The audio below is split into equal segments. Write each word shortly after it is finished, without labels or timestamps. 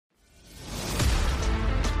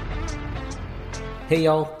Hey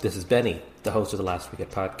y'all, this is Benny, the host of the Last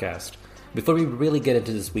Wicket podcast. Before we really get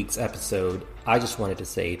into this week's episode, I just wanted to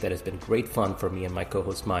say that it's been great fun for me and my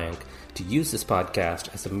co-host Mayank to use this podcast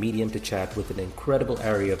as a medium to chat with an incredible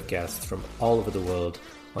array of guests from all over the world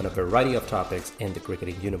on a variety of topics in the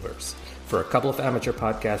cricketing universe. For a couple of amateur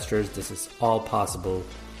podcasters, this is all possible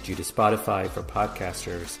due to Spotify for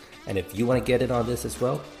podcasters, and if you want to get in on this as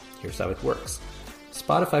well, here's how it works.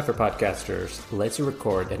 Spotify for Podcasters lets you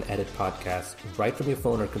record and edit podcasts right from your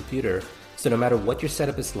phone or computer, so no matter what your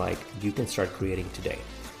setup is like, you can start creating today.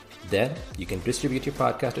 Then, you can distribute your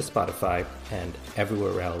podcast to Spotify and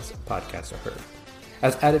everywhere else podcasts are heard.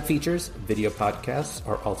 As added features, video podcasts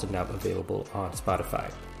are also now available on Spotify.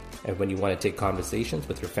 And when you want to take conversations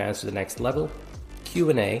with your fans to the next level,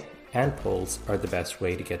 Q&A and polls are the best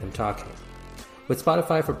way to get them talking. With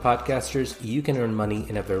Spotify for Podcasters, you can earn money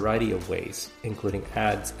in a variety of ways, including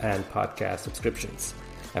ads and podcast subscriptions.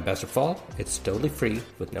 And best of all, it's totally free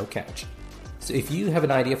with no catch. So if you have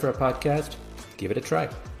an idea for a podcast, give it a try.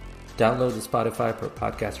 Download the Spotify for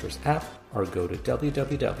Podcasters app or go to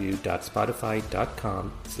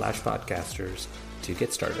www.spotify.com/podcasters to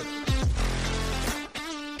get started.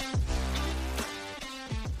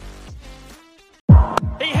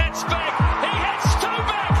 He heads back, he heads two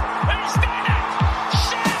back, he's done it!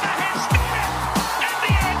 Sharma has done it! And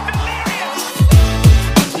the end, delirious!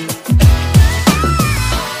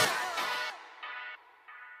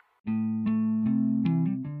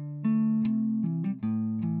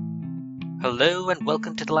 Hello and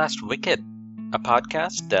welcome to The Last Wicket, a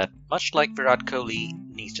podcast that, much like Virat Kohli,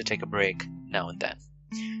 needs to take a break now and then.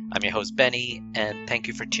 I'm your host Benny, and thank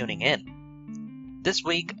you for tuning in. This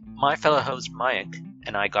week, my fellow host Mayank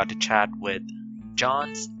and I got to chat with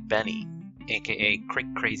Johns Benny, aka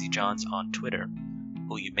Crick Crazy Johns on Twitter,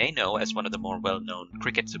 who you may know as one of the more well-known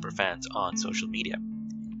cricket superfans on social media.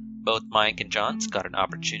 Both Mayank and Johns got an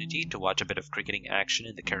opportunity to watch a bit of cricketing action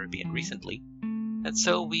in the Caribbean recently, and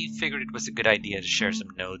so we figured it was a good idea to share some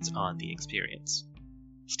notes on the experience.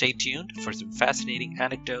 Stay tuned for some fascinating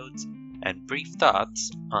anecdotes and brief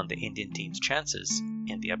thoughts on the Indian team's chances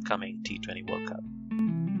in the upcoming T20 World Cup.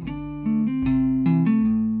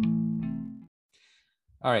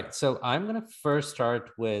 All right, so I'm going to first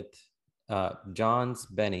start with Johns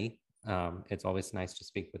Benny. It's always nice to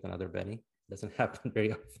speak with another Benny. Doesn't happen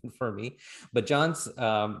very often for me. But Johns,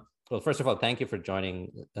 well, first of all, thank you for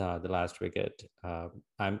joining The Last Wicket.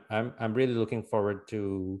 I'm really looking forward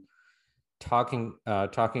to talking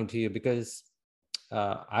to you because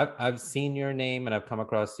I've seen your name and I've come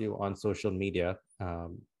across you on social media,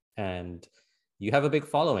 and you have a big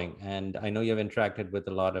following, and I know you've interacted with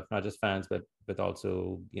a lot of not just fans but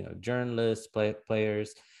also journalists,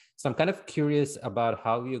 players. So I'm kind of curious about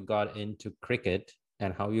how you got into cricket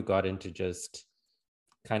and how you got into just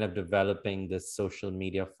kind of developing this social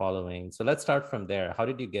media following. So let's start from there. How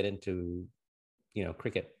did you get into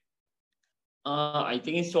cricket? I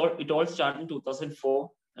think it all started in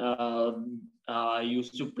 2004. I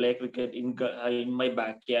used to play cricket in my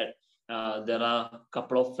backyard. There are a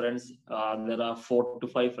couple of friends. There are 4 to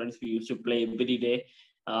 5 friends. We used to play every day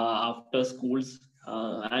after schools,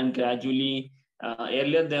 and gradually.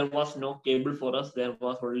 Earlier, there was no cable for us. There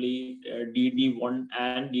was only DD1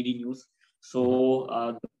 and DD News. So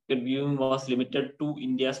the cricket viewing was limited to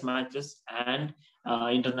India's matches and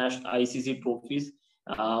international ICC trophies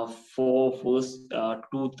for first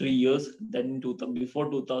 2-3 years. Then before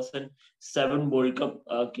 2007 World Cup,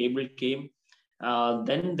 cable came.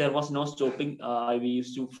 Then there was no stopping. We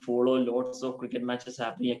used to follow lots of cricket matches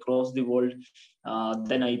happening across the world.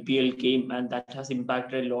 Then IPL came, and that has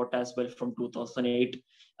impacted a lot as well from 2008.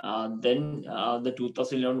 Then the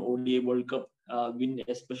 2011 ODI World Cup win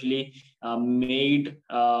especially made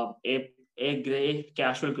a great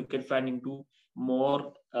casual cricket fan into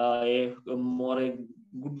more a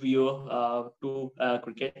good viewer to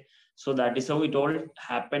cricket. So that is how it all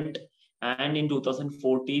happened. And in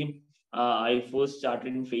 2014, I first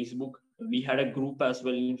started in Facebook. We had a group as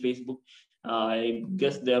well in Facebook. I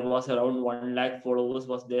guess there was around 1 lakh followers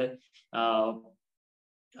was there.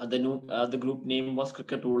 The group name was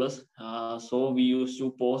Cricket Rulers. So we used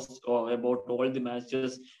to post about all the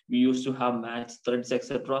matches. We used to have match threads,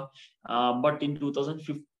 etc. But in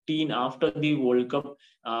 2015, after the World Cup,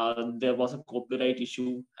 there was a copyright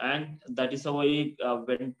issue, and that is how I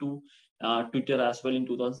went to Twitter as well in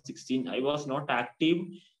 2016. I was not active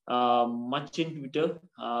much in Twitter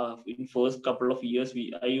in first couple of years.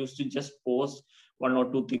 I used to just post 1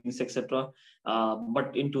 or 2 things, etc.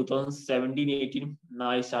 But in 2017-18,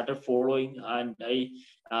 I started following, and I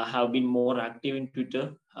have been more active in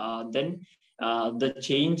Twitter. Then the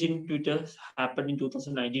change in Twitter happened in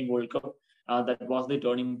 2019 World Cup. That was the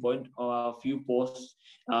turning point. A few posts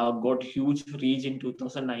got huge reach in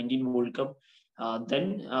 2019 World Cup.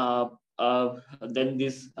 Then then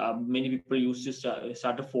this many people used to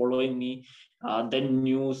started following me. Then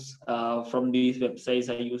news from these websites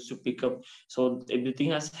I used to pick up. So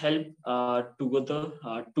everything has helped together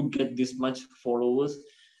to get this much followers.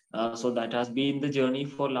 So that has been the journey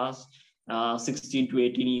for last 16 to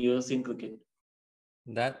 18 years in cricket.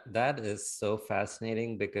 That is so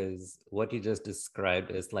fascinating, because what you just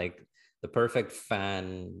described is like the perfect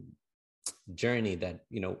fan journey that,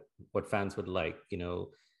 what fans would like.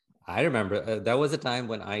 I remember there was a time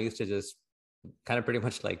when I used to just kind of pretty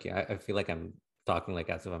much like, I feel like I'm talking like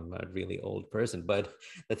as if I'm a really old person, but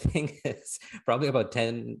the thing is, probably about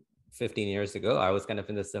 10, 15 years ago, I was kind of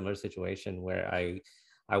in a similar situation where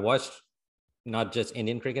I watched not just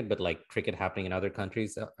Indian cricket, but like cricket happening in other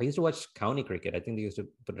countries. I used to watch county cricket. I think they used to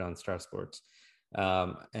put it on Star Sports.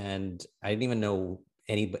 And I didn't even know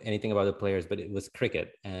anything about the players, but it was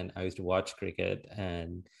cricket. And I used to watch cricket,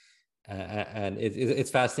 and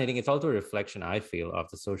it's fascinating. It's also a reflection, I feel, of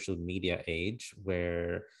the social media age,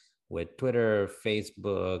 where with Twitter,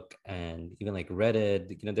 Facebook, and even like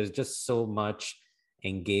Reddit, there's just so much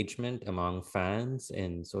engagement among fans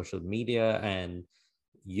in social media, and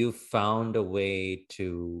you found a way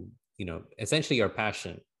to, essentially your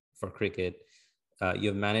passion for cricket,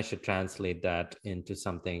 you've managed to translate that into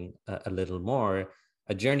something a little more,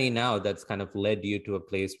 a journey now that's kind of led you to a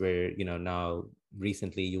place where, now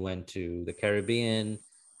recently you went to the Caribbean,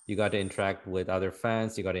 you got to interact with other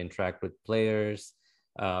fans, you got to interact with players.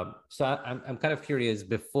 So I'm kind of curious,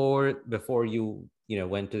 before you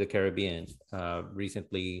went to the Caribbean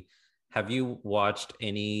recently, have you watched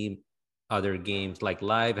any other games like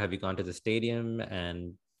live? Have you gone to the stadium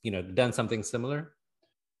and done something similar?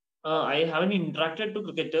 I haven't interacted to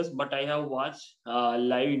cricketers, but I have watched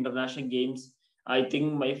live international games. I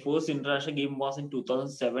think my first international game was in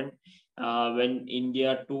 2007 when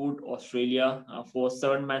India toured Australia for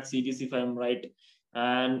 7 match series, if I'm right.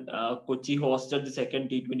 And Kochi hosted the second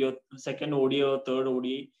T20 or second ODI or third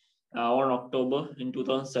ODI on October in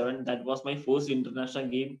 2007. That was my first international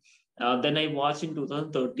game. Then I watched in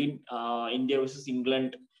 2013 India versus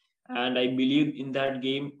England, and I believe in that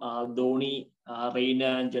game, Dhoni, Reina,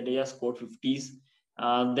 and Jadeja scored 50s.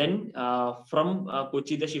 Then from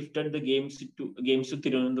Kochi, they shifted the games to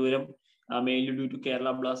Thiruvananthapuram, mainly due to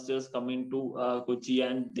Kerala Blasters coming to Kochi,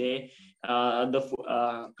 and the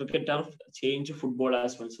cricket turf changed football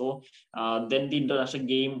as well. So then the international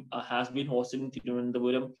game has been hosted in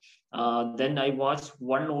Thiruvananthapuram. Then I watched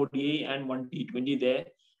one ODI and one T20 there,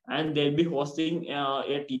 and they'll be hosting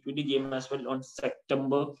a T20 game as well on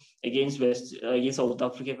September against South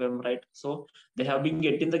Africa, if I'm right. So they have been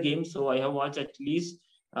getting the game. So I have watched at least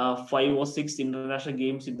 5 or 6 international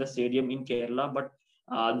games in the stadium in Kerala. But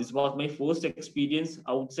this was my first experience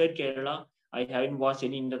outside Kerala. I haven't watched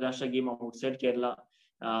any international game outside Kerala.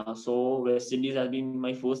 So West Indies has been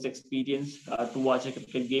my first experience to watch a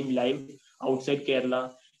cricket game live outside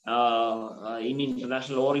Kerala, in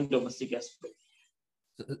international or in domestic as well.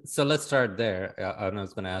 So let's start there. And I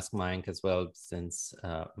was going to ask Mayank as well, since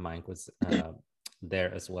Mayank was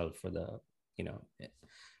there as well for the,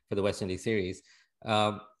 for the West Indies series.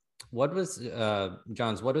 What was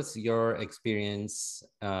Johns? What was your experience?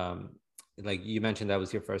 Like you mentioned, that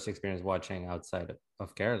was your first experience watching outside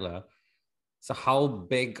of Kerala. So how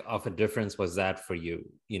big of a difference was that for you?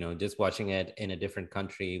 Just watching it in a different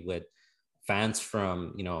country with fans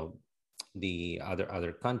from, the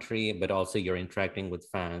other country, but also you're interacting with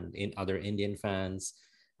fans in other Indian fans,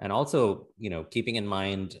 and also keeping in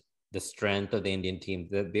mind the strength of the Indian team.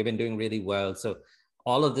 They've been doing really well. So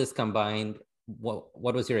all of this combined,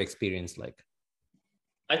 what was your experience like?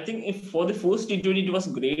 I think if for the first T20 it was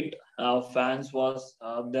great. Fans was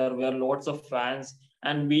There were lots of fans,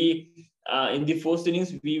 and we in the first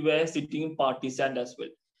innings we were sitting in partisan as well.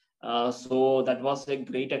 So that was a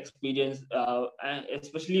great experience, and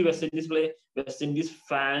especially West Indies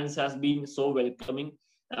fans has been so welcoming.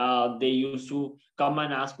 They used to come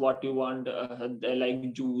and ask what you want, they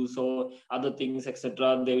like juice or other things,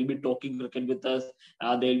 etc. They will be talking cricket with us.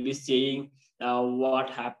 They will be saying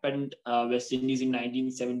what happened West Indies in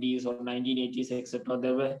 1970s or 1980s, etc.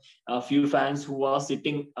 There were a few fans who were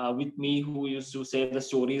sitting with me who used to say the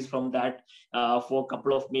stories from that for a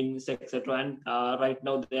couple of minutes, etc. And right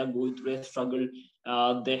now they are going through a struggle.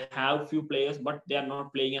 They have few players, but they are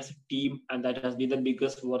not playing as a team, and that has been the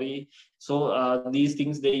biggest worry. So these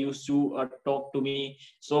things they used to talk to me.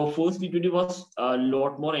 So first T20 was a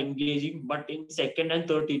lot more engaging, but in second and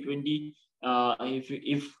third T20, If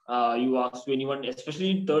you ask anyone,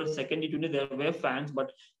 especially in second T20, there were fans,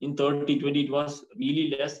 but in third T20 it was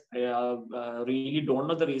really less. I really don't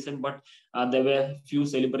know the reason, but there were few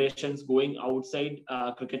celebrations going outside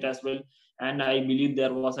cricket as well, and I believe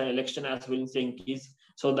there was an election as well in St. Kitts.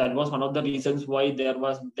 So that was one of the reasons why there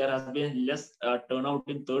has been less turnout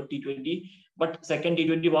in third T20. But second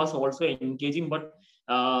T20 was also engaging. But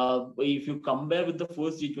if you compare with the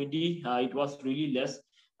first T20, it was really less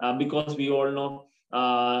because we all know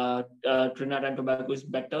Trinidad and Tobago is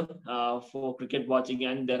better for cricket watching,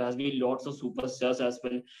 and there has been lots of superstars as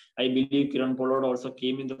well. I believe Kiran Pollard also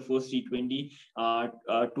came in the first T20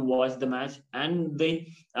 to watch the match, and the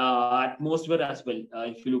atmosphere as well.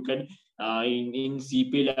 If you look at in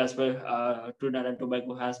CPL as well, Trinidad and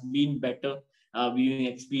Tobago has been better viewing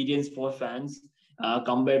experience for fans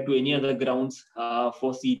compared to any other grounds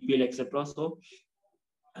for CPL, etc. So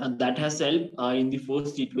that has helped in the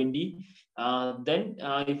first T20. Then,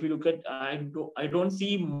 if you look at, I don't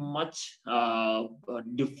see much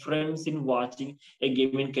difference in watching a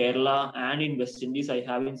game in Kerala and in West Indies. I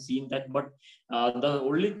haven't seen that, but the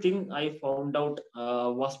only thing I found out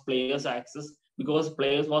was players' access, because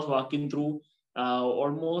players was walking through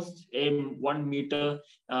almost a 1 meter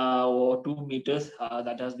or 2 meters.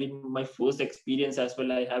 That has been my first experience as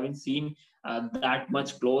well. I haven't seen that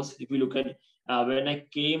much close. If you look at when I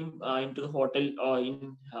came into the hotel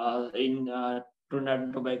in Trinidad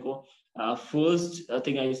and Tobago, first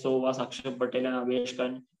thing I saw was Akshay Patel and Avesh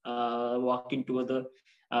Khan walking together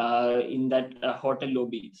in that hotel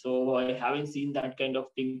lobby. So I haven't seen that kind of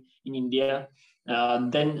thing in India.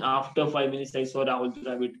 Then after 5 minutes, I saw Rahul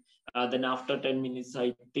Dravid. Then after 10 minutes,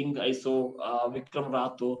 I think I saw Vikram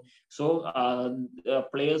Rathore. So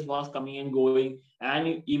players was coming and going,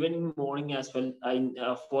 and even in morning as well.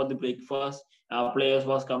 For the breakfast, players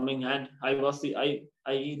was coming, and I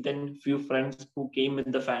then few friends who came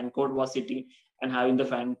with the fan court was sitting and having the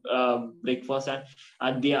fan breakfast, and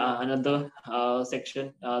at the another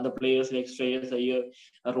section, the players like Shreyas Iyer,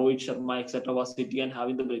 Rohit Sharma, etc. was sitting and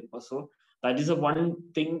having the breakfast. So that is the one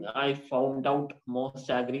thing I found out more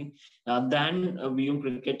staggering than viewing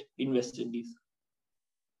cricket in West Indies.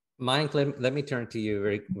 Mike, let me turn to you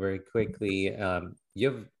very, very quickly.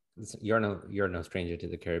 You're no stranger to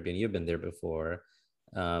the Caribbean. You've been there before,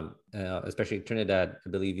 especially Trinidad. I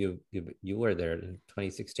believe you were there in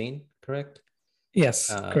 2016, correct?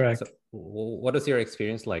 Yes, correct. So what was your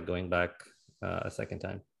experience like going back a second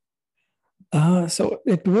time? So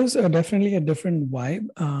it was definitely a different vibe.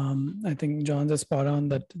 I think John's is spot on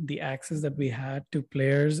that the access that we had to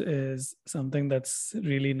players is something that's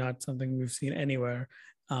really not something we've seen anywhere.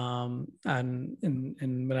 And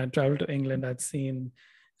when I traveled to England, I'd seen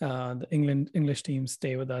the English team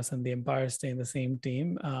stay with us and the Empire stay in the same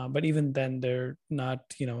team. But even then, they're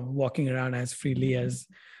not, walking around as freely as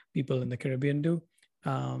people in the Caribbean do.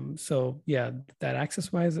 So yeah, that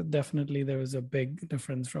access wise, definitely there was a big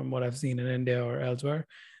difference from what I've seen in India or elsewhere.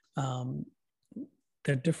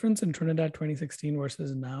 The difference in Trinidad 2016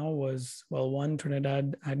 versus now was, well, one,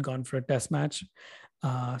 Trinidad had gone for a test match.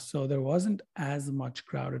 So there wasn't as much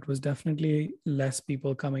crowd. It was definitely less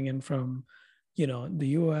people coming in from, the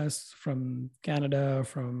US, from Canada,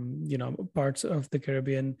 from, parts of the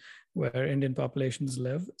Caribbean where Indian populations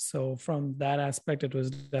live. So from that aspect, it was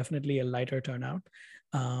definitely a lighter turnout,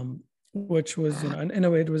 which was, in a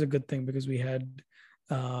way, it was a good thing because we had,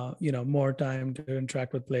 more time to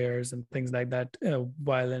interact with players and things like that.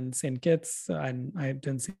 While in St. Kitts, and I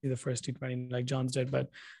didn't see the first T20 like John's did, but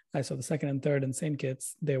I saw the second and third in St.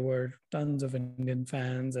 Kitts. There were tons of Indian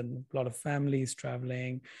fans and a lot of families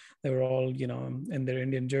traveling. They were all, in their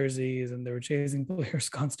Indian jerseys, and they were chasing players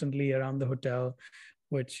constantly around the hotel,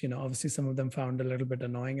 which, obviously some of them found a little bit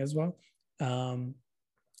annoying as well.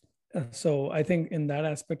 So I think in that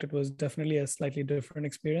aspect, it was definitely a slightly different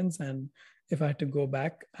experience. And if I had to go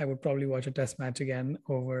back, I would probably watch a test match again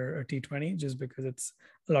over a T20, just because it's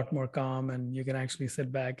a lot more calm and you can actually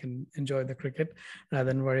sit back and enjoy the cricket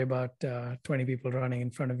rather than worry about 20 people running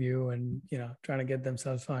in front of you and, trying to get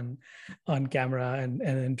themselves on camera and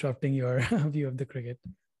interrupting your view of the cricket.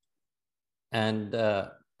 And I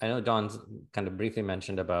know John's kind of briefly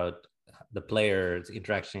mentioned about the players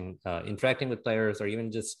interacting with players, or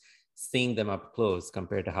even just seeing them up close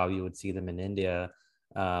compared to how you would see them in India.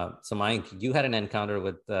 So Mike, you had an encounter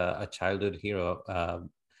with a childhood hero.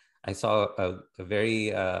 I saw a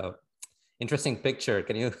very interesting picture.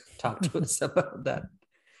 Can you talk to us about that?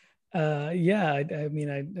 Yeah, I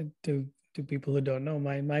mean, to to people who don't know,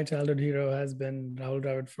 my childhood hero has been Rahul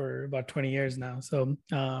Dravid for about 20 years now. So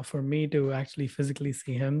for me to actually physically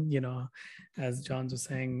see him, as John was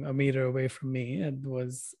saying, a meter away from me, it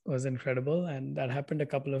was incredible. And that happened a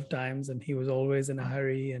couple of times, and he was always in a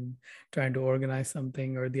hurry and trying to organize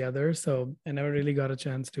something or the other. So I never really got a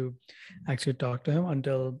chance to actually talk to him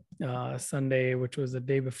until Sunday, which was the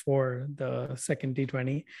day before the second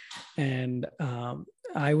T20. And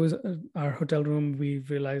our hotel room, we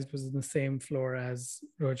realized, was in the same floor as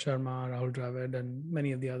Rohit Sharma, Rahul Dravid, and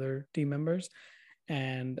many of the other team members.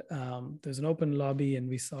 And there's an open lobby, and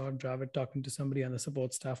we saw Dravid talking to somebody on the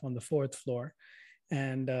support staff on the fourth floor.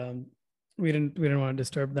 And we didn't want to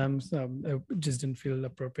disturb them. So it just didn't feel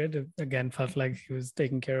appropriate. It again felt like he was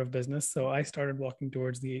taking care of business. So I started walking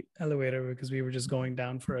towards the elevator because we were just going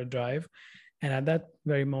down for a drive. And at that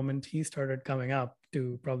very moment, he started coming up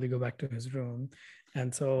to probably go back to his room.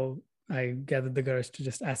 And so I gathered the courage to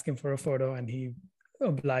just ask him for a photo, and he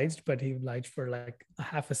obliged, but he obliged for like a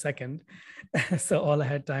half a second. So all I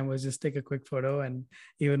had time was just take a quick photo. And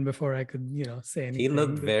even before I could, say anything. He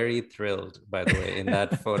looked very thrilled, by the way, in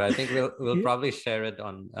that photo. I think we'll probably share it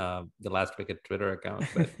on the Last Wicket Twitter account,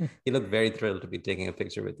 but he looked very thrilled to be taking a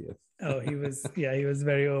picture with you. Oh, he was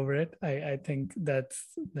very over it. I think that's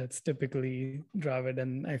typically Dravid.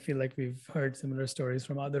 And I feel like we've heard similar stories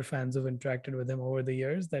from other fans who've interacted with him over the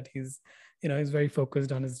years, that he's very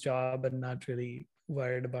focused on his job and not really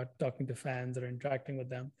worried about talking to fans or interacting with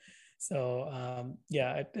them. So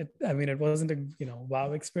it wasn't a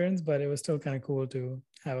wow experience, but it was still kind of cool to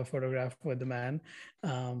have a photograph with the man.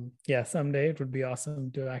 Someday it would be awesome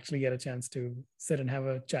to actually get a chance to sit and have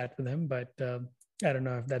a chat with him, but I don't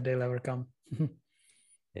know if that day will ever come.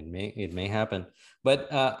 It may happen, but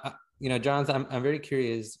John, I'm very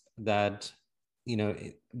curious that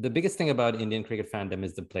the biggest thing about Indian cricket fandom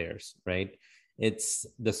is the players, right? It's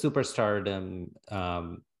the superstardom,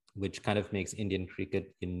 which kind of makes Indian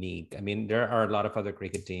cricket unique. I mean, there are a lot of other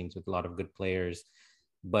cricket teams with a lot of good players,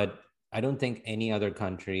 but I don't think any other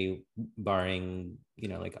country, barring,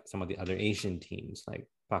 like some of the other Asian teams like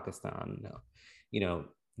Pakistan,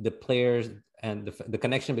 the players and the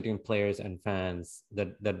connection between players and fans,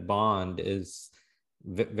 that bond is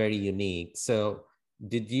very unique. So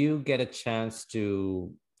did you get a chance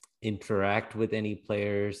to interact with any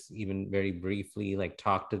players, even very briefly, like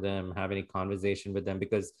talk to them, have any conversation with them?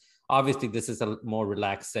 Because obviously this is a more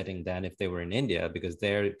relaxed setting than if they were in India, because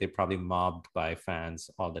they're probably mobbed by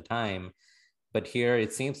fans all the time. But here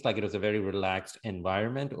it seems like it was a very relaxed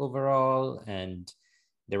environment overall, and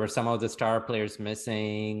there were some of the star players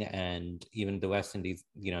missing, and even the West Indies,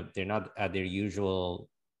 they're not at their usual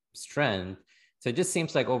strength. So it just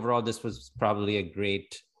seems like overall this was probably a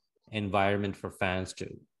great environment for fans to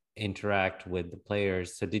interact with the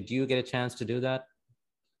players. So did you get a chance to do that?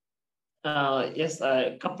 Yes,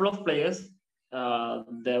 a couple of players.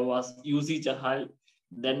 There was UC Chahal,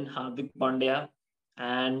 then Hardik Pandya,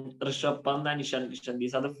 and Rishabh Pant and Ishan Kishan.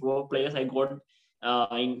 These are the four players I got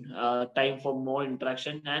in time for more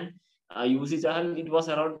interaction. And UC Chahal, it was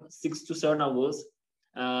around 6 to 7 hours.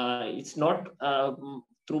 It's not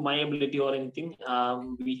through my ability or anything.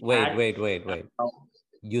 Wait.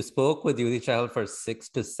 You spoke with UC Chahal for 6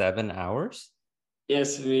 to 7 hours?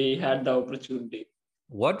 Yes, we had the opportunity.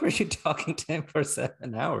 What were you talking to him for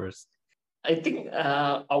 7 hours? I think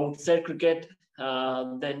outside cricket,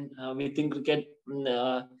 then within cricket,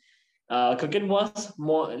 cricket was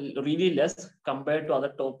really less compared to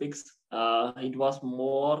other topics. It was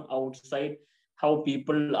more outside, how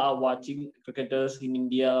people are watching cricketers in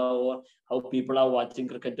India, or how people are watching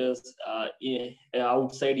cricketers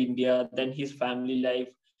outside India, then his family life.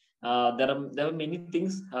 There are many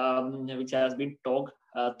things which has been talked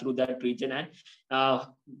through that region, and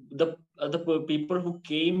the people who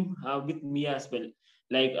came with me as well.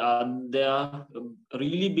 Like they are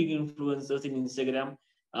really big influencers in Instagram.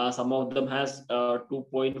 Some of them has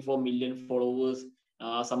 2.4 million followers.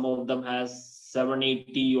 Some of them has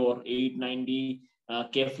 780 or 890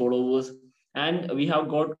 k followers. And we have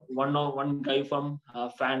got one guy from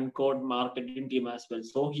fan code marketing team as well.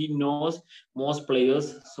 So he knows most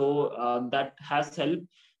players. So that has helped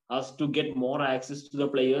us to get more access to the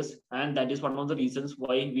players. And that is one of the reasons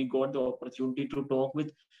why we got the opportunity to talk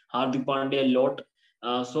with Hardik Pandya a lot.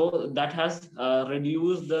 So that has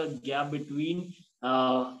reduced the gap between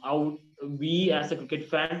we as a cricket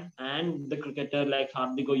fan and the cricketer like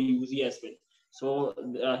Hardik or UZ as well. So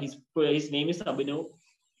his name is Abhinav.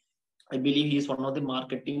 I believe he is one of the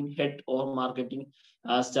marketing head or marketing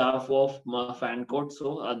staff of fan code.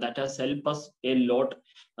 So that has helped us a lot.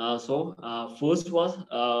 First was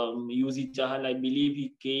UZ Chahal. I believe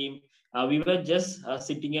he came We were just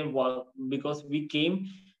sitting and because we came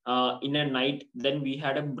in a night. Then we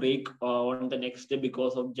had a break on the next day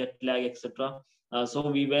because of jet lag, etc. So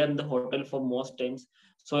we were in the hotel for most times.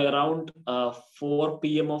 So around 4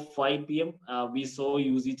 p.m. or 5 p.m., we saw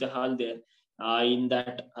UZ Chahal there in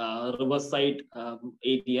that riverside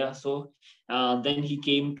area. So then he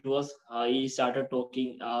came to us. He started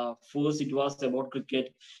talking. First, it was about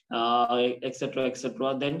cricket, etc.,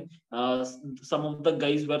 etc. Then some of the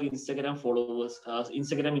guys were Instagram followers,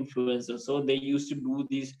 Instagram influencers. So they used to do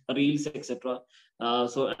these reels, etc.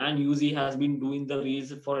 So and UZ has been doing the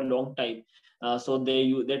reels for a long time. So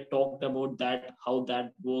they talked about that, how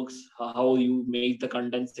that works, how you make the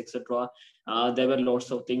contents, etc. There were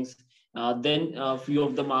lots of things. Then a few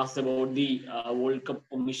of them asked about the World Cup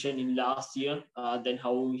mission in last year. Then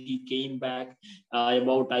how he came back,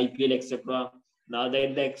 about IPL, etc.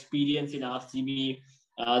 Then the experience in RCB,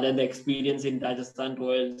 then the experience in Rajasthan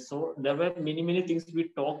Royals. So there were many things we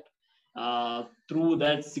talked through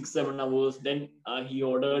that 6-7 hours. Then he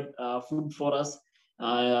ordered food for us.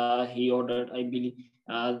 He ordered, I believe,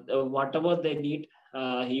 whatever they need.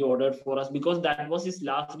 He ordered for us because that was his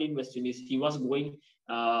last day in West Indies. He was going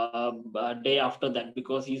day after that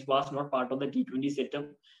because he was not part of the T20 setup.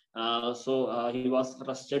 So he was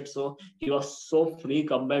rusted. So he was so free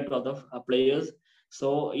compared to other players.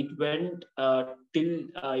 So it went till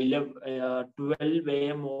 12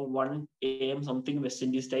 a.m. or 1 a.m. something West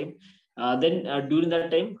Indies time. Then during that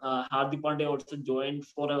time, Hardik Pandya also joined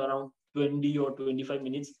for around 20 or 25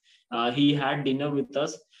 minutes. He had dinner with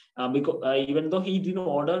us because even though he didn't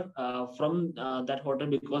order from that hotel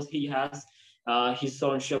because he has his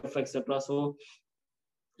own chef, etc. So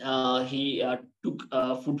he took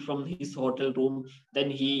food from his hotel room.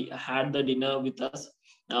 Then he had the dinner with us.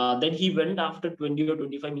 Then he went after 20 or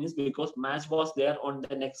 25 minutes because match was there on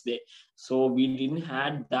the next day. So we didn't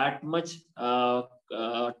had that much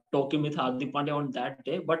talking with Hardik Pandya on that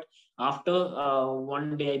day. But after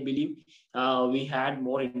one day, I believe, we had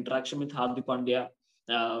more interaction with Hardik Pandya.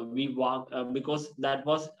 We walked because that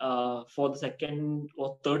was for the second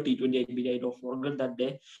or third T20, I believe. I don't forget that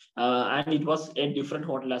day. And it was a different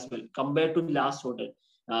hotel as well compared to the last hotel.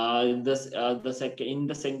 The second in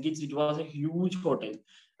the St. it was a huge hotel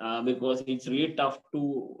because it's really tough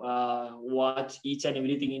to watch each and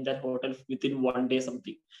everything in that hotel within one day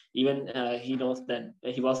something. Even he knows that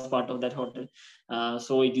he was part of that hotel.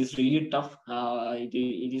 So it is really tough.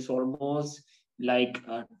 It is almost like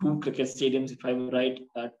two cricket stadiums, if I'm right,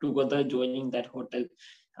 together joining that hotel.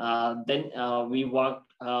 Then we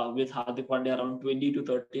walked with Hardik Pandya around 20 to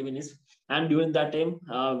 30 minutes. And during that time,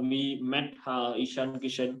 we met Ishan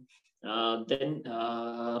Kishan, then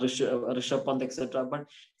Rishabh Pant, etc. But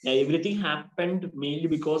everything happened mainly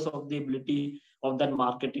because of the ability of that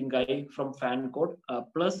marketing guy from Fan Code,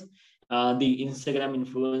 plus the Instagram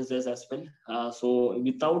influencers as well. So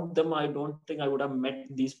without them, I don't think I would have met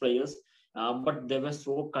these players. But they were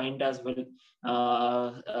so kind as well.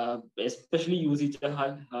 Especially Yuzi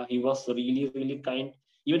Chahal, he was really kind.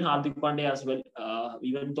 Even Hardik Pandya as well.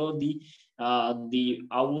 Even though the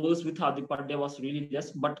hours with Hardik Pandya was really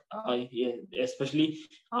less, but especially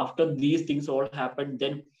after these things all happened,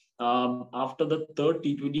 then after the third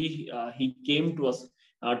T20, he came to us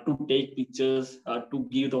to take pictures, to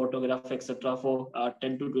give the autograph, etc. for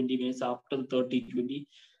 10 to 20 minutes after the third T20.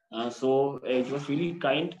 So it was really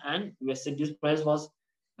kind, and West Indies prize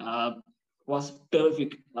uh, was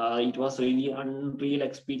terrific. It was really unreal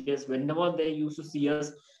experience. Whenever they used to see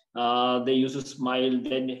us, they used to smile.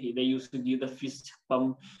 Then they used to give the fist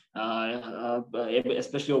pump,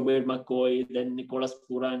 especially Obed McCoy, then Nicholas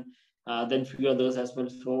Puran, then few others as well.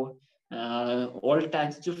 So all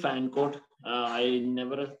thanks to fan court. I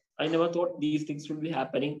never thought these things would be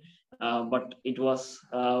happening, but it was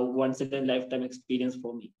once in a lifetime experience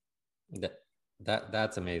for me.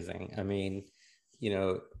 That's amazing. I mean, you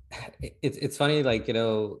know, it's funny, like,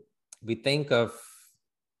 we think of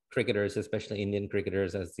cricketers, especially Indian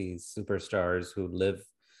cricketers, as these superstars who live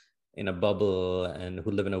in a bubble and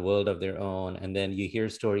who live in a world of their own. And then you hear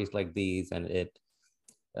stories like these, and it,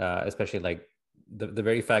 especially like the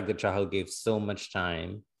very fact that Chahal gave so much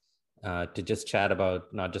time to just chat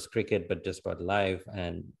about not just cricket, but just about life.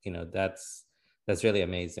 And, that's really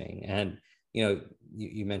amazing. And,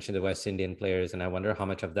 you mentioned the West Indian players, and I wonder how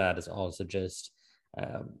much of that is also just,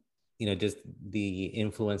 just the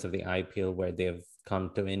influence of the IPL, where they've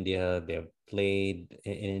come to India, they've played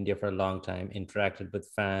in India for a long time, interacted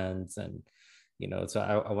with fans, and so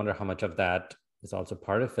I wonder how much of that is also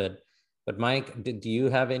part of it. But Mike, do you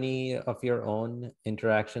have any of your own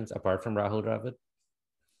interactions apart from Rahul Dravid?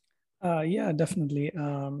 Yeah, definitely.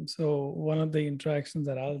 So one of the interactions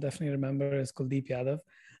that I'll definitely remember is Kuldeep Yadav.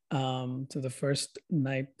 So the first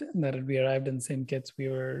night that we arrived in St. Kitts, we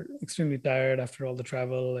were extremely tired after all the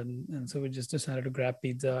travel, and so we just decided to grab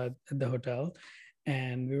pizza at the hotel,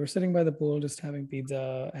 and we were sitting by the pool just having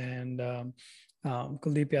pizza, and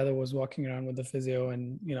Kuldeep Yadav was walking around with the physio,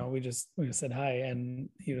 and we just said hi, and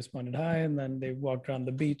he responded hi, and then they walked around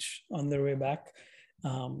the beach on their way back.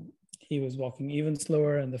 Um, he was walking even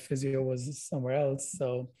slower and the physio was somewhere else.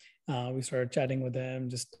 So we started chatting with him,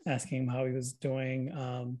 just asking him how he was doing,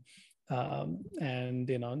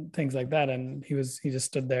 and things like that. And he just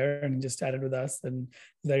stood there and just chatted with us and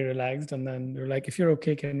very relaxed. And then we were like, if you're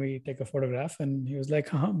okay, can we take a photograph? And he was like,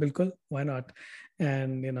 bilkul, why not?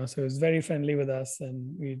 And so he was very friendly with us,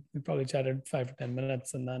 and we probably chatted 5 to 10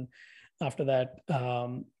 minutes. And then after that, a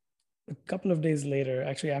couple of days later,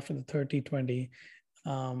 actually after the 30-20,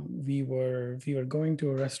 we were going to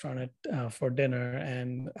a restaurant for dinner,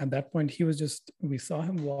 and at that point we saw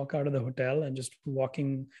him walk out of the hotel and just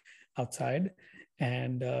walking outside,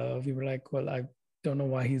 and we were like, well, I don't know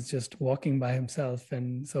why he's just walking by himself.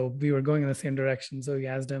 And so we were going in the same direction, so we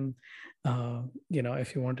asked him if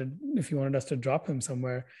he wanted us to drop him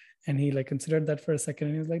somewhere, and he like considered that for a second,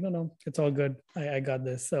 and he was like, no, it's all good, I got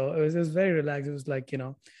this. So it was very relaxed. It was like,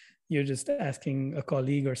 you're just asking a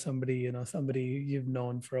colleague or somebody, somebody you've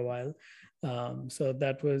known for a while. So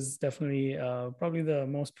that was definitely probably the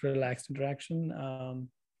most relaxed interaction.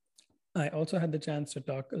 I also had the chance to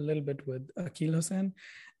talk a little bit with Akil Hussain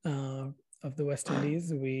of the West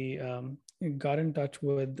Indies. We got in touch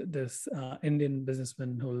with this Indian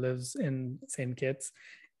businessman who lives in St. Kitts,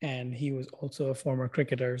 and he was also a former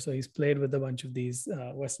cricketer. So he's played with a bunch of these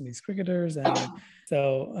West Indies cricketers. And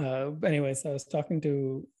so, anyways, I was talking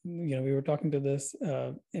to, we were talking to this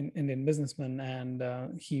Indian businessman,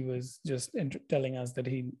 and he was just telling us that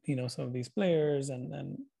he knows some of these players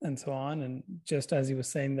and so on. And just as he was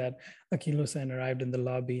saying that, Akil Hussain arrived in the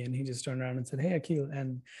lobby, and he just turned around and said, "Hey, Akil,"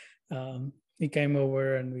 and he came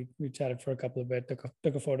over, and we chatted for a couple of bit,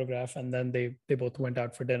 took a photograph, and then they both went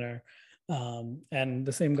out for dinner. And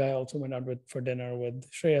the same guy also went out for dinner with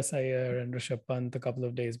Shreyas Iyer and Rishabh Pant a couple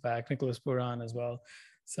of days back, Nicholas Puran as well.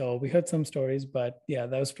 So we heard some stories, but yeah,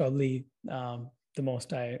 that was probably the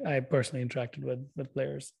most I personally interacted with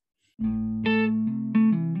players.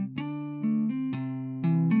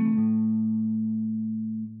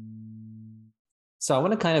 So I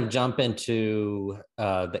want to kind of jump into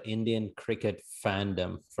the Indian cricket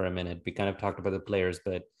fandom for a minute. We kind of talked about the players,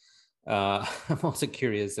 but I'm also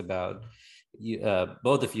curious about you,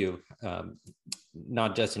 both of you,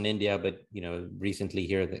 not just in India, but recently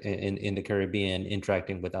here in the Caribbean,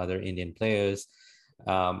 interacting with other Indian players.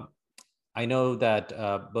 I know that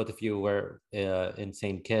both of you were in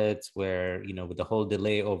St. Kitts, where with the whole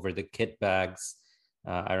delay over the kit bags,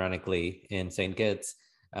 ironically in St. Kitts,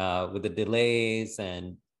 with the delays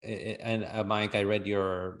and Mike, I read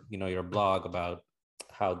your blog about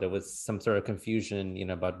how there was some sort of confusion,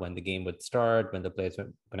 about when the game would start, when the players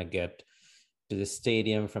were going to get to the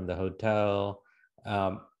stadium from the hotel.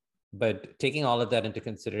 But taking all of that into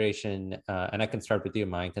consideration, and I can start with you,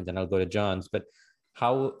 Mike, and then I'll go to John's. But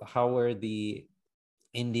how were the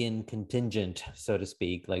Indian contingent, so to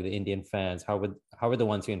speak, like the Indian fans? How were the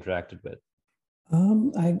ones you interacted with?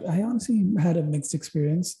 I honestly had a mixed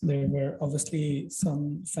experience. There were obviously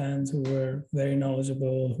some fans who were very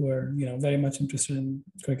knowledgeable, who were very much interested in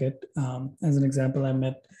cricket. As an example, I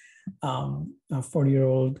met a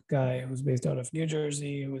 40-year-old guy who's based out of New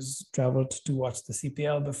Jersey, who's traveled to watch the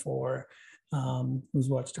CPL before, who's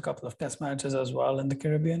watched a couple of test matches as well in the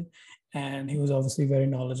Caribbean. And he was obviously very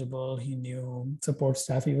knowledgeable. He knew support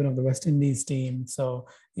staff even of the West Indies team. So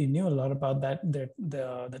he knew a lot about that,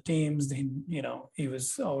 the teams. He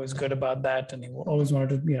was always good about that. And he always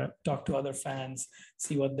wanted to talk to other fans,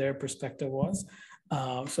 see what their perspective was.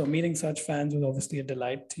 So meeting such fans was obviously a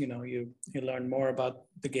delight. You learn more about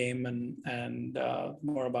the game and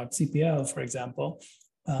more about CPL, for example.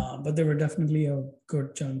 But there were definitely a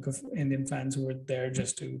good chunk of Indian fans who were there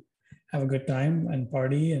just to have a good time and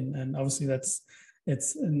party, and obviously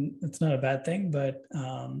it's not a bad thing, but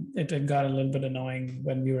it got a little bit annoying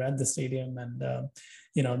when we were at the stadium, and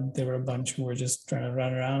there were a bunch who were just trying to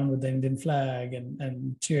run around with the Indian flag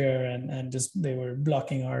and cheer, and just they were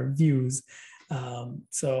blocking our views.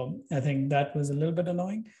 So I think that was a little bit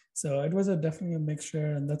annoying. So it was definitely a mixture,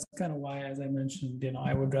 and that's kind of why, as I mentioned,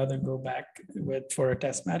 I would rather go back for a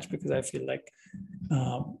test match, because I feel like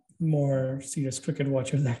more serious cricket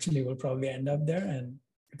watchers actually will probably end up there, and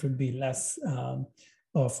it would be less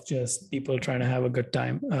of just people trying to have a good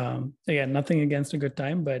time. Again, nothing against a good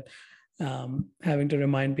time, but having to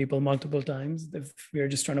remind people multiple times if we're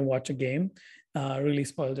just trying to watch a game really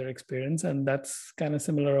spoils their experience. And that's kind of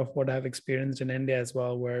similar of what I've experienced in India as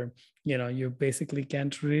well, where you basically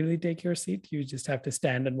can't really take your seat. You just have to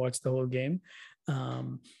stand and watch the whole game,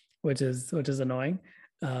 which is annoying.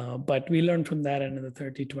 But we learned from that, and in the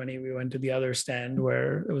 30-20, we went to the other stand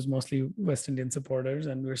where it was mostly West Indian supporters,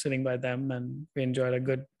 and we were sitting by them, and we enjoyed a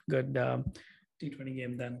good T20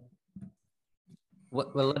 game then.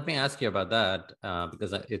 Well, let me ask you about that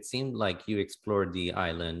because it seemed like you explored the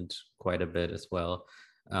island quite a bit as well.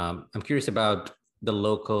 I'm curious about the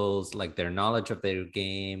locals, like their knowledge of their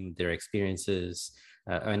game, their experiences.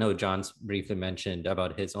 I know John's briefly mentioned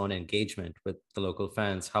about his own engagement with the local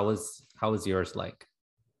fans. How was yours like?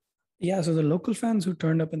 Yeah, so the local fans who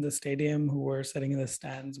turned up in the stadium, who were sitting in the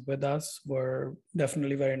stands with us, were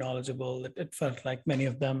definitely very knowledgeable. It felt like many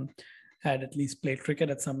of them had at least played cricket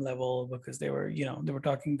at some level because they were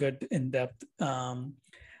talking good in depth.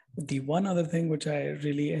 The one other thing which I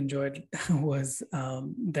really enjoyed was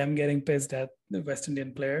them getting pissed at the West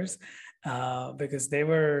Indian players because they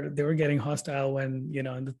were getting hostile when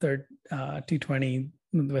in the third T20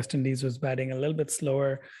 the West Indies was batting a little bit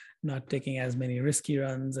slower, not taking as many risky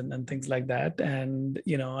runs and things like that. And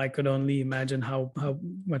I could only imagine how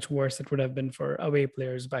much worse it would have been for away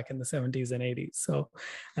players back in the 70s and 80s. So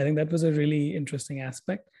I think that was a really interesting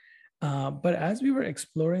aspect. But as we were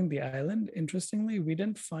exploring the island, interestingly, we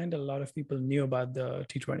didn't find a lot of people knew about the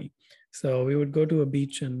T20. So we would go to a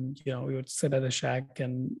beach and, we would sit at a shack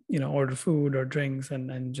and, order food or drinks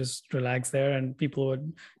and just relax there. And people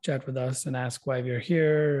would chat with us and ask why we're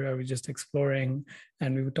here. Are we just exploring?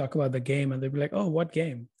 And we would talk about the game and they'd be like, oh, what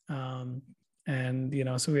game? And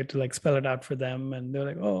so we had to like spell it out for them, and they're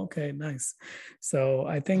like, oh, okay, nice. So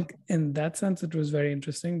I think in that sense it was very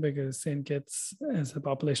interesting because St. Kitts has a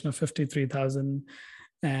population of 53,000,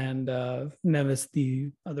 and Nevis,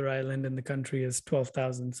 the other island in the country, is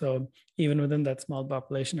 12,000. So even within that small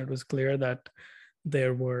population, it was clear that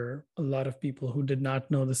there were a lot of people who did not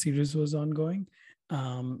know the series was ongoing.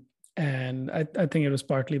 And I think it was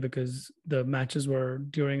partly because the matches were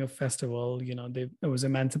during a festival. It was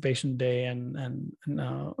Emancipation Day and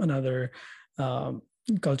another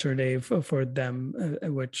culture day for them,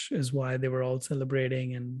 which is why they were all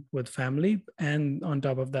celebrating and with family. And on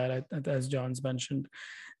top of that, as John's mentioned,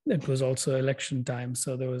 it was also election time,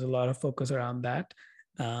 so there was a lot of focus around that.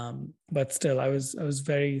 But still, I was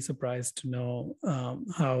very surprised to know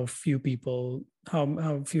how few people,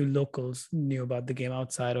 how few locals knew about the game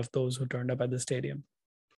outside of those who turned up at the stadium.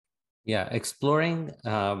 Yeah, exploring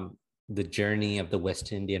the journey of the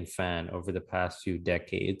West Indian fan over the past few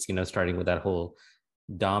decades, starting with that whole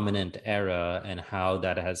dominant era and how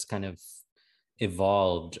that has kind of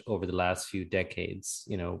evolved over the last few decades,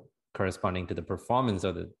 corresponding to the performance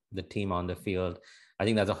of the team on the field. I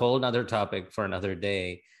think that's a whole nother topic for another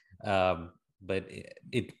day. But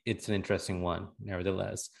it's an interesting one,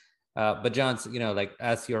 nevertheless. But John's, like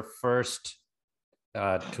as your first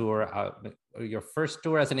tour, your first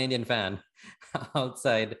tour as an Indian fan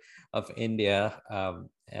outside of India,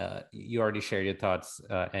 you already shared your thoughts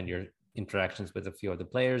and your interactions with a few of the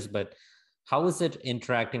players, but how was it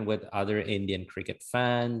interacting with other Indian cricket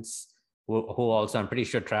fans who also, I'm pretty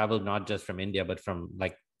sure, traveled not just from India, but from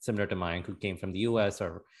like similar to mine, who came from the US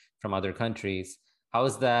or from other countries? How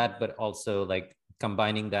is that? But also like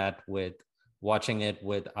combining that with watching it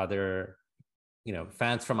with other,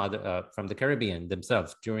 fans from the Caribbean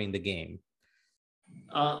themselves during the game.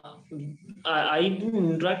 I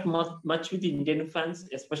didn't interact much with Indian fans,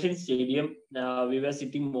 especially in stadium. We were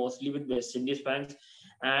sitting mostly with West Indies fans,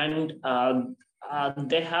 and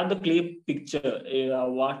they have the clear picture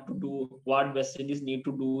what to do, what West Indies need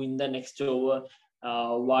to do in the next over,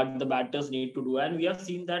 what the batters need to do, and we have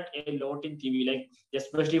seen that a lot in TV. Like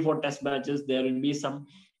especially for Test matches, there will be some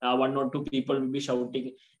one or two people will be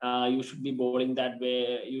shouting, "You should be bowling that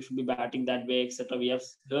way, you should be batting that way," etc. We have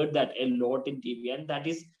heard that a lot in TV, and that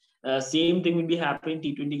is same thing will be happening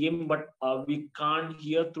in T20 game, but we can't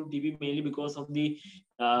hear through TV mainly because of the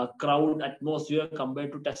crowd atmosphere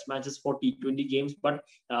compared to Test matches for T20 games. But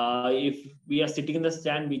if we are sitting in the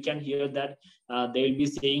stand, we can hear that they will be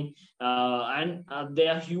saying, and they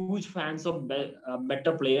are huge fans of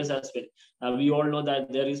better players as well. We all know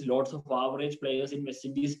that there is lots of average players in West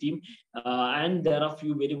Indies team, and there are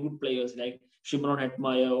few very good players like Shimron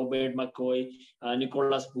Hetmeyer, Obed McCoy,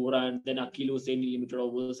 Nicholas Pura, and then Akil Hussain in limited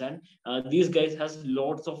overs. And these guys has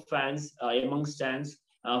lots of fans among stands.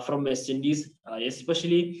 from West Indies,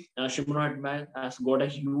 especially Shimron Hetman has got a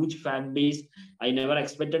huge fan base. I never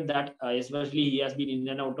expected that, especially he has been in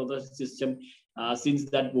and out of the system since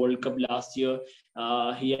that World Cup last year.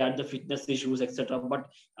 He had the fitness issues, etc. But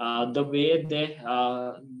the way they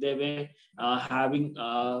were having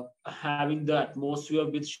the atmosphere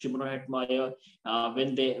with Shimron Hetmeyer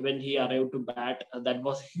when he arrived to bat, that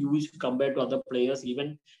was huge compared to other players.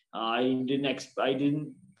 Even I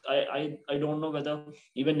don't know whether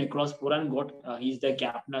even Nicholas Puran got he's the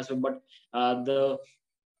captain as well, but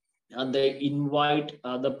they invite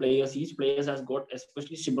the players. Each players has got,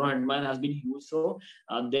 especially Shimron Hetman has been huge, so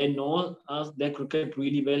they know their cricket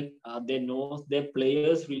really well. They know their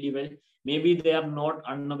players really well. Maybe they are not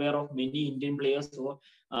unaware of many Indian players or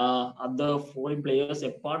other foreign players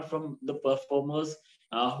apart from the performers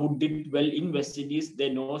who did well in West Indies. They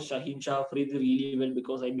know Shaheen Shah Afridi really well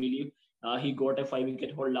because I believe he got a 5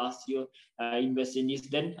 wicket haul last year in West Indies.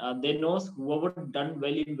 Then they know whoever done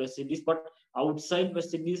well in West Indies, but outside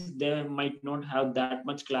West Indies, they might not have that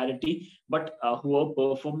much clarity. But who have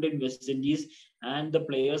performed in West Indies and the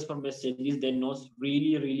players from West Indies, they know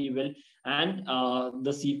really, really well. And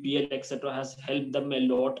the CPL, etc., has helped them a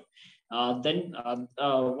lot. Then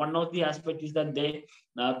one of the aspects is that they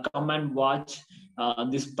come and watch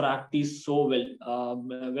this practice so well.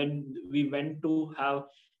 When we went to have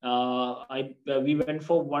we went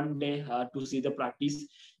for one day to see the practice,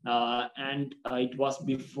 and it was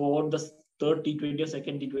before the third T20 or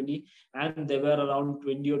second T20, and there were around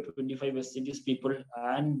 20 or 25 West Indies people,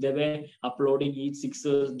 and they were uploading each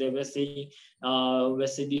sixers. They were saying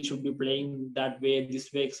West Indies should be playing that way,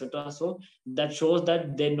 this way, etc. So that shows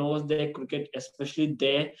that they know their cricket, especially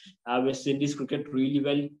their West Indies cricket really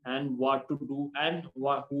well, and what to do and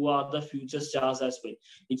who are the future stars as well.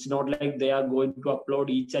 It's not like they are going to upload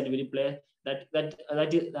each and every player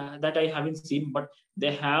that I haven't seen, but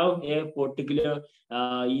they have a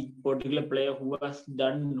each particular player who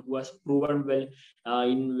has proven well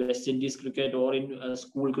in West Indies cricket or in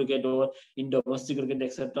school cricket or in domestic cricket,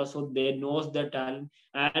 etc. So they knows their talent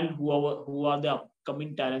and who are the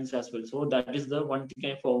upcoming talents as well. So that is the one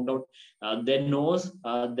thing I found out. They knows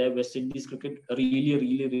their West Indies cricket really,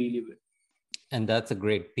 really, really well. And that's a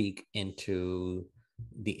great peek into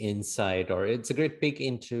the insight, or it's a great peek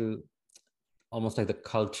into almost like the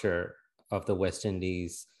culture of the West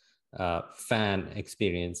Indies fan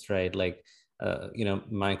experience, right? Like,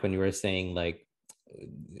 Mike, when you were saying like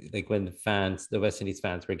when the West Indies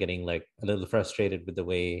fans were getting like a little frustrated with the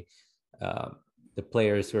way the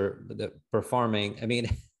players were performing. I mean,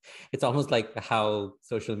 it's almost like how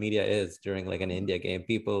social media is during like an India game.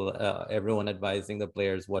 People, everyone advising the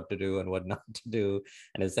players what to do and what not to do,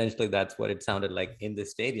 and essentially that's what it sounded like in the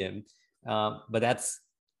stadium. But that's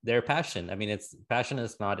their passion. I mean, passion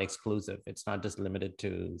is not exclusive. It's not just limited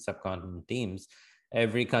to subcontinent teams.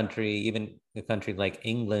 Every country, even a country like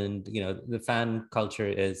England, the fan culture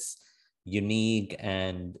is unique,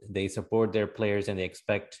 and they support their players and they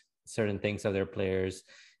expect certain things of their players.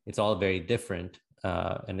 It's all very different,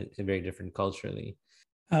 and it's very different culturally.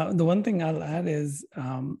 The one thing I'll add is,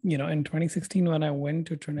 in 2016, when I went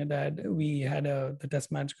to Trinidad, we had the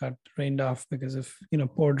test match got rained off because of,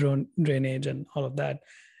 poor drainage and all of that.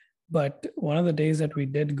 But one of the days that we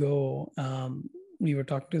did go, we were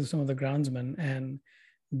talking to some of the groundsmen, and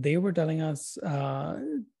they were telling us,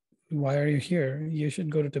 why are you here? You should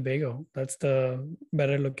go to Tobago. That's the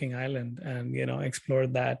better looking island, and, explore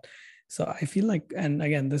that. So I feel like, and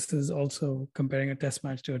again, this is also comparing a test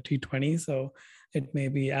match to a T20. So it may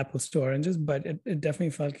be apples to oranges, but it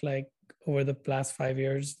definitely felt like over the last 5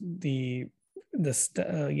 years, the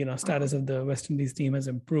status of the West Indies team has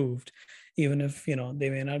improved. Even if, they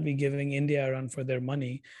may not be giving India a run for their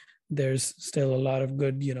money, there's still a lot of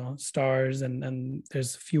good, stars, and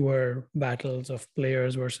there's fewer battles of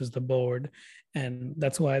players versus the board. And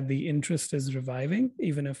that's why the interest is reviving,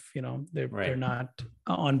 even if, they're not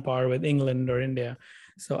on par with England or India.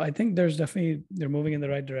 So I think they're moving in the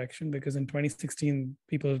right direction, because in 2016,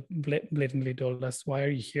 people blatantly told us, why are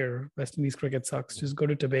you here? West Indies cricket sucks. Just go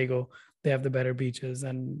to Tobago. They have the better beaches.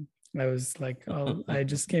 And I was like, oh, I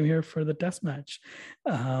just came here for the test match.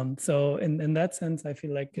 So in that sense, I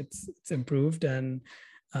feel like it's improved. And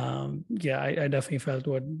I definitely felt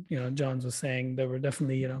what, Johns was saying. They were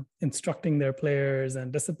definitely, instructing their players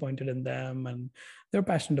and disappointed in them. And they're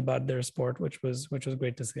passionate about their sport, which was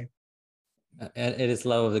great to see. And it is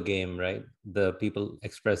love of the game, right? The people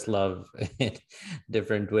express love in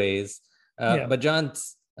different ways. But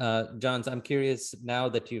Johns, I'm curious, now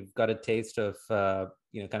that you've got a taste of,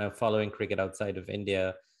 kind of following cricket outside of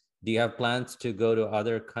India, Do you have plans to go to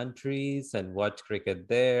other countries and watch cricket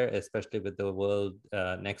there, especially with the world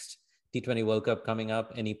next T20 World Cup coming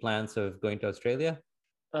up? Any plans of going to Australia?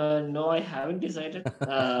 No, I haven't decided.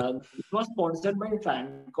 It was sponsored by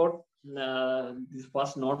Fancode. This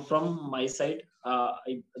was not from my side.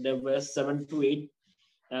 There were 7 to 8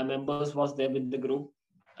 members was there with the group.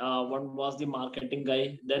 One was the marketing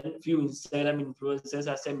guy. Then few Instagram influencers,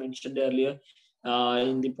 as I mentioned earlier,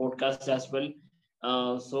 in the podcast as well.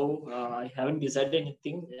 I haven't decided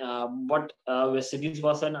anything. But West Indies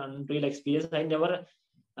was an unreal experience. I never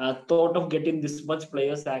thought of getting this much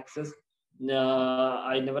players access.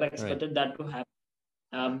 I never Right. expected that to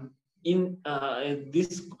happen. In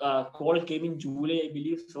This call came in July, I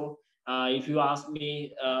believe. So if you ask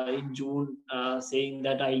me in June, saying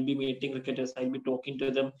that I'll be meeting cricketers, I'll be talking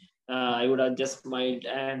to them, I would have just smiled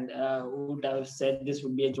and would have said this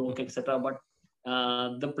would be a joke, etc. But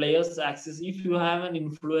the players' access, if you have an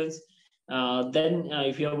influence, then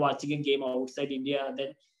if you are watching a game outside India,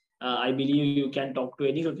 then I believe you can talk to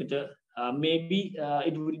any cricketer. Maybe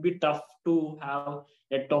it will be tough to have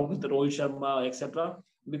a talk with Rohit Sharma, etc.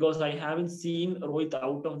 Because I haven't seen Rohit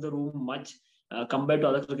out of the room much compared to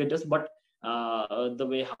other cricketers. But the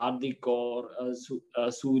way Hardik or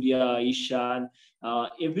Surya, Ishan,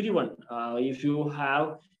 everyone, if you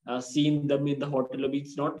have seen them in the hotel lobby,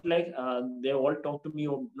 it's not like they all talk to me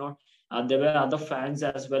or not. There were other fans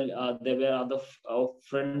as well. There were other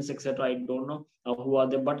friends, etc. I don't know who are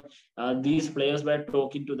there, but these players were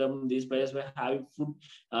talking to them. These players were having food,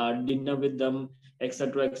 dinner with them,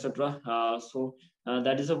 etc., etc.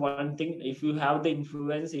 That is a one thing. If you have the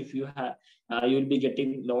influence, if you have, you'll be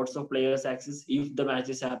getting lots of players access if the match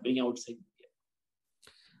is happening outside.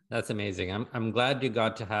 That's amazing. I'm glad you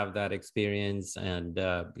got to have that experience, and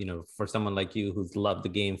for someone like you who's loved the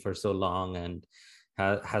game for so long and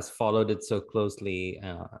has followed it so closely,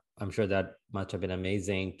 I'm sure that must have been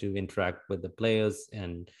amazing to interact with the players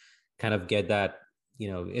and kind of get that.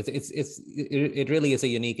 It really is a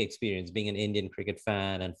unique experience being an Indian cricket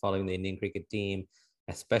fan and following the Indian cricket team,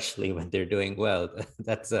 especially when they're doing well.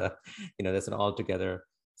 That's an altogether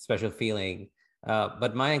special feeling.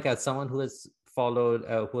 But Mayank, as someone who has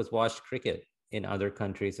watched cricket in other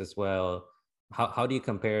countries as well, how do you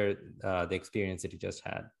compare the experience that you just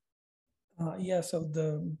had? Yeah, so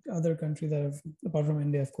the other country that I've, apart from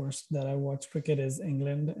India, of course, that I watched cricket is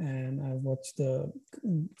England, and I've watched the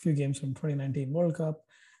few games from 2019 World Cup,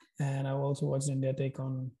 and I've also watched India take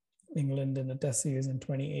on England in the Test series in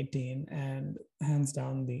 2018, and hands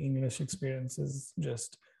down, the English experience is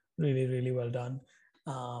just really, really well done.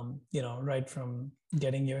 Right from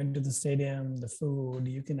getting you into the stadium, the food,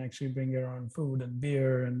 you can actually bring your own food and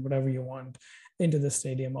beer and whatever you want into the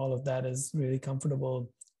stadium. All of that is really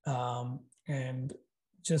comfortable. And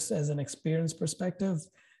just as an experience perspective,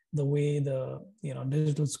 the way the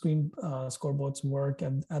digital screen scoreboards work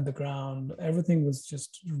at the ground, everything was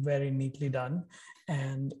just very neatly done.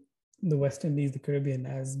 And the West Indies, the Caribbean,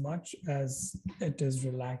 as much as it is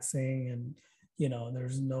relaxing and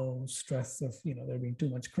there's no stress of there being too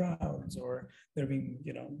much crowds or there being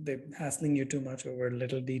they're hassling you too much over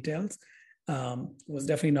little details, was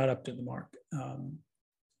definitely not up to the mark.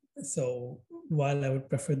 So while I would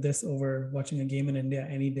prefer this over watching a game in India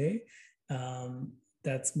any day,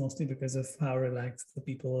 that's mostly because of how relaxed the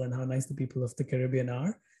people and how nice the people of the Caribbean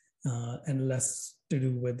are, and less to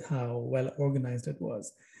do with how well organized it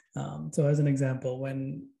was. So as an example,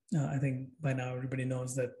 when I think by now everybody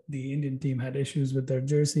knows that the Indian team had issues with their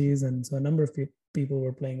jerseys, and so a number of people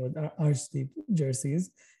were playing with Arshdeep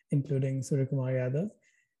jerseys, including Suryakumar Yadav.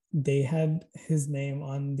 They had his name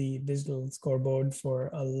on the digital scoreboard for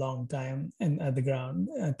a long time and at the ground.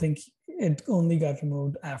 I think it only got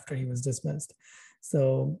removed after he was dismissed.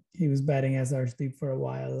 So he was batting as Arshdeep for a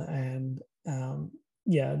while. And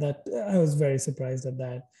yeah, that I was very surprised at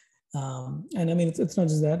that. And I mean, it's not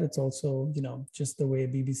just that, it's also, just the way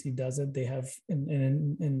BBC does it. They have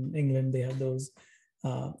in England, they have those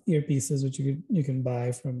earpieces, which you can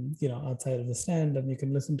buy from, outside of the stand, and you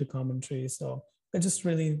can listen to commentary. So it's just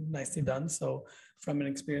really nicely done. So from an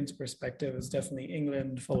experience perspective, it's definitely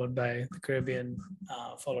England, followed by the Caribbean,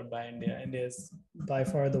 followed by India. India is by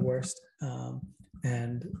far the worst.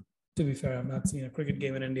 And to be fair, I'm not seeing a cricket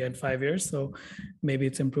game in India in 5 years, so maybe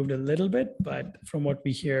it's improved a little bit. But from what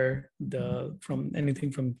we hear, from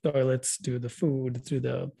anything from toilets to the food, through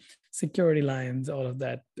the security lines, all of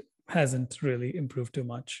that hasn't really improved too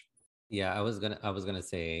much. Yeah, I was gonna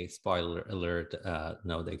say, spoiler alert.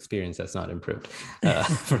 No, the experience has not improved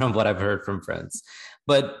from what I've heard from friends.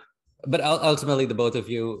 But ultimately, the both of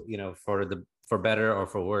you, for better or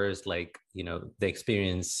for worse, like the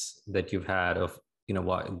experience that you've had of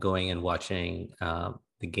going and watching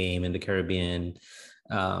the game in the Caribbean.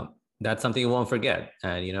 That's something you won't forget.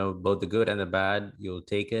 And both the good and the bad, you'll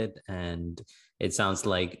take it. And it sounds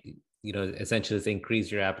like essentially it's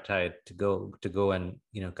increase your appetite to go and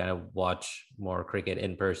kind of watch more cricket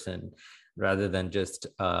in person rather than just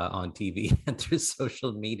on TV and through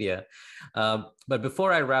social media. But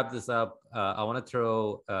before I wrap this up, I want to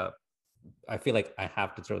throw. I feel like I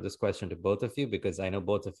have to throw this question to both of you because I know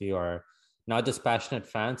both of you are not just passionate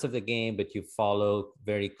fans of the game, but you follow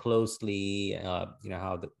very closely,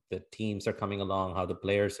 how the teams are coming along, how the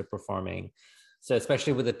players are performing. So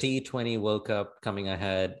especially with the T20 World Cup coming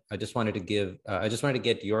ahead, I just wanted to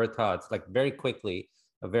get your thoughts, like very quickly,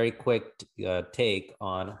 a very quick take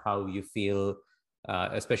on how you feel,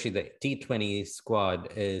 especially the T20 squad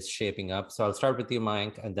is shaping up. So I'll start with you,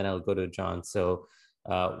 Mike, and then I'll go to John. So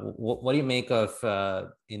what do you make of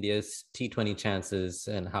India's T20 chances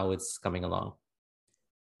and how it's coming along?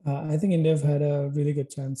 I think India have had a really good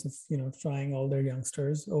chance of trying all their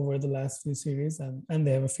youngsters over the last few series, and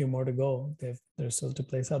they have a few more to go. They're still to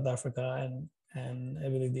play South Africa and I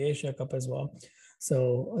believe the Asia Cup as well.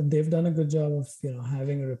 So they've done a good job of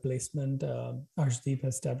having a replacement. Arshdeep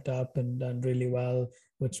has stepped up and done really well,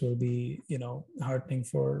 which will be heartening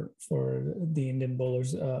for the Indian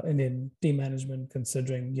bowlers, Indian team management,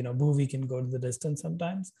 considering Bhuvi can go to the distance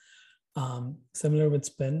sometimes. Similar with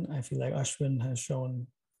spin, I feel like Ashwin has shown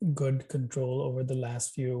good control over the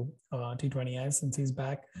last few T20Is since he's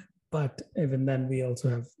back. But even then, we also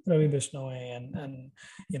have Ravi Bishnoi and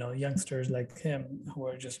youngsters like him who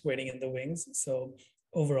are just waiting in the wings. So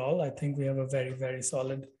overall, I think we have a very, very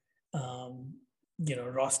solid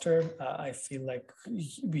roster. I feel like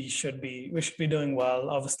we should be doing well.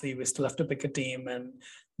 Obviously, we still have to pick a team, and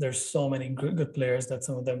there's so many good players that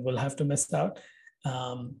some of them will have to miss out.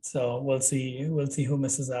 So we'll see who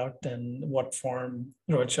misses out and what form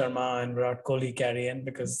Rohit Sharma and Virat Kohli carry in,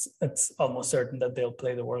 because it's almost certain that they'll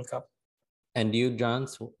play the World Cup. And you,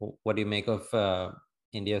 Johns, what do you make of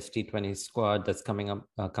India's T20 squad that's coming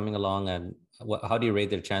along, and how do you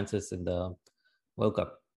rate their chances in the World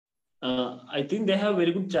Cup? I think they have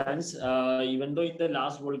very good chance, even though in the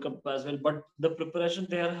last World Cup as well. But the preparation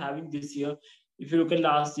they are having this year, if you look at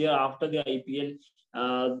last year after the IPL,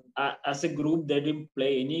 as a group, they didn't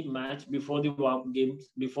play any match before the warm games,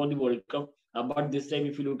 before the World Cup. But this time,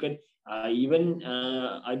 if you look at even,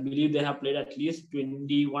 I believe they have played at least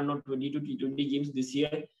 21 or 22 T20 games this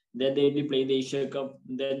year. Then they will be playing the Asia Cup.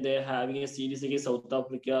 Then they're having a series against South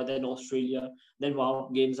Africa, then Australia, then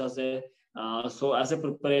warm games as a so as a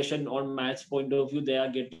preparation on match point of view, they are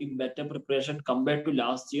getting better preparation compared to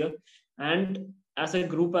last year. And as a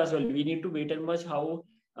group as well, we need to wait and watch how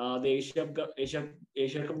the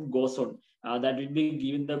Asia Cup goes on. That will be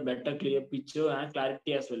given the better clear picture and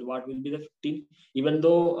clarity as well. What will be the 15? Even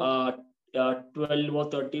though 12 or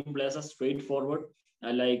 13 players are straightforward,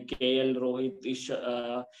 like KL, Rohit,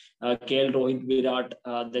 KL, Rohit, Virat,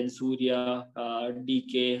 then Surya,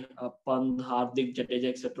 DK, Pant, Hardik, Jadeja,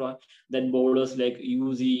 etc. Then bowlers like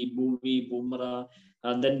Yuzi, Bhuvi, Bumrah,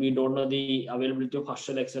 and then we don't know the availability of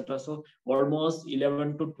Harshal, etc. So almost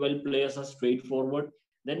 11 to 12 players are straightforward.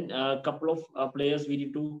 Then a couple of players we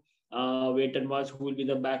need to wait and watch who will be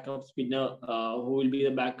the backup spinner, who will be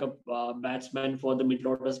the backup batsman for the mid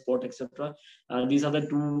order spot, etc. These are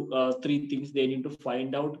the three things they need to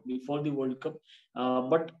find out before the World Cup.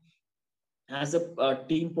 But as a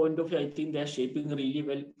team point of view, I think they are shaping really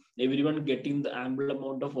well. Everyone getting the ample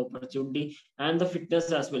amount of opportunity and the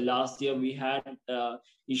fitness as well. Last year we had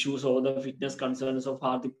issues over the fitness concerns of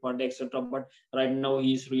Hardik Pandya, etc. But right now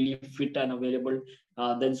he's really fit and available.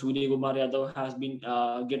 Then Surya Kumar Yadav has been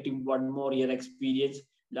getting one more year experience.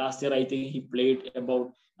 Last year I think he played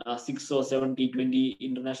about 6 or 7 T20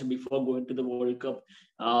 international before going to the World Cup.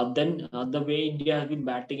 Then the way India has been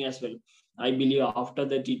batting as well. I believe after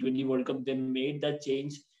the T20 World Cup, they made that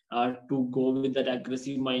change to go with that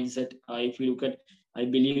aggressive mindset. If you look at, I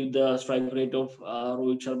believe the strike rate of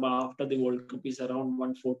Rohit Sharma after the World Cup is around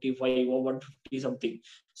 145 or 150 something.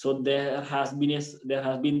 So there has been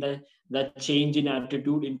the change in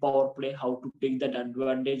attitude in power play, how to take that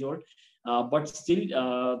advantage on. But still,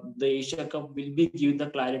 the Asia Cup will be given the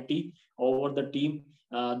clarity over the team.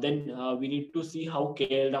 Then we need to see how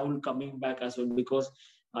KL Rahul coming back as well, because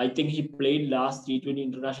I think he played last T20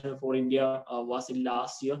 international for India was in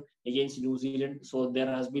last year against New Zealand. So there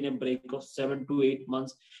has been a break of 7 to 8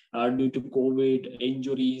 months due to COVID,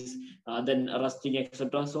 injuries, then rusting,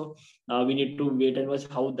 etc. So we need to wait and watch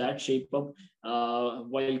how that shape up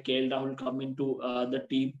while KL Rahul come into the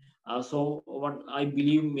team. So what I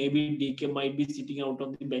believe, maybe DK might be sitting out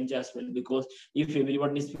on the bench as well, because if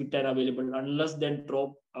everyone is fit and available, unless they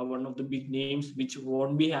drop one of the big names, which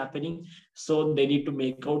won't be happening, so they need to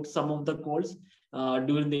make out some of the calls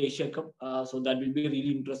during the Asia Cup. So that will be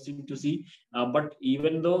really interesting to see. But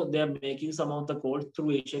even though they are making some of the calls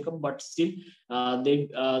through Asia Cup, but still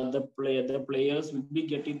the players will be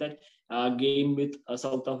getting that game with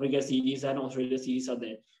South Africa series and Australia series are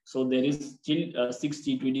there. So there is still 6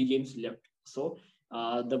 T20 games left. So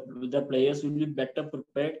the players will be better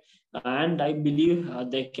prepared, and I believe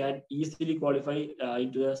they can easily qualify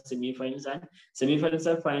into the semi-finals. And semi-finals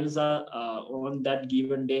and finals are on that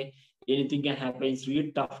given day. Anything can happen. It's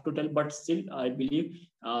really tough to tell, but still, I believe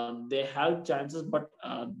they have chances, but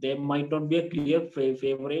they might not be a clear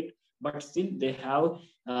favorite. But still, they have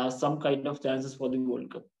some kind of chances for the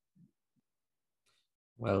World Cup.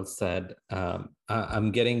 Well said.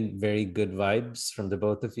 I'm getting very good vibes from the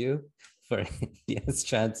both of you for India's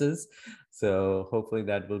chances. So hopefully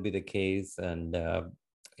that will be the case. And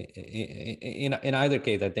in either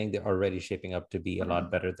case, I think they're already shaping up to be a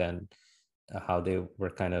lot better than how they were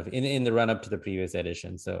kind of in the run up to the previous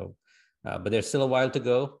edition. So, but there's still a while to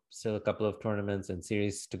go, still a couple of tournaments and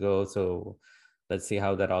series to go. So let's see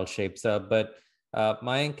how that all shapes up. But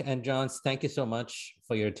Mayank and Johns, thank you so much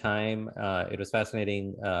for your time. It was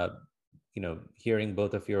fascinating, hearing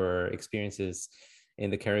both of your experiences in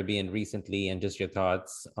the Caribbean recently and just your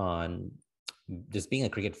thoughts on just being a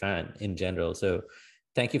cricket fan in general. So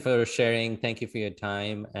thank you for sharing. Thank you for your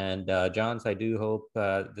time. And Johns, I do hope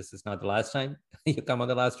this is not the last time you come on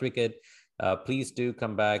The Last Wicket. Please do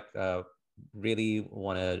come back. Really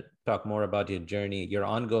want to talk more about your journey, your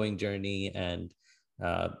ongoing journey, and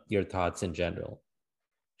your thoughts in general.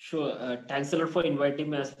 Sure. Thanks a lot for inviting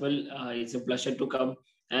me as well. It's a pleasure to come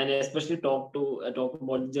and especially talk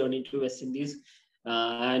about the journey to West Indies.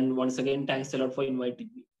 And once again, thanks a lot for inviting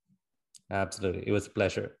me. Absolutely. It was a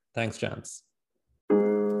pleasure. Thanks, Chance.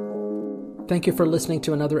 Thank you for listening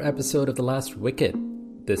to another episode of The Last Wicket.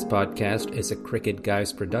 This podcast is a Cricket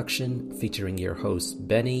Guys production featuring your hosts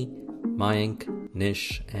Benny, Mayank,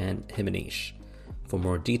 Nish, and Himanish. For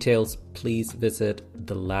more details, please visit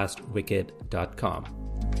thelastwicket.com.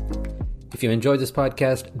 If you enjoyed this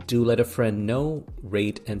podcast, do let a friend know,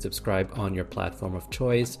 rate and subscribe on your platform of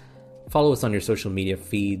choice. Follow us on your social media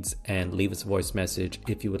feeds and leave us a voice message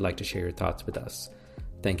if you would like to share your thoughts with us.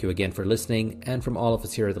 Thank you again for listening, and from all of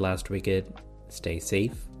us here at The Last Wicket, stay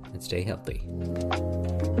safe and stay healthy.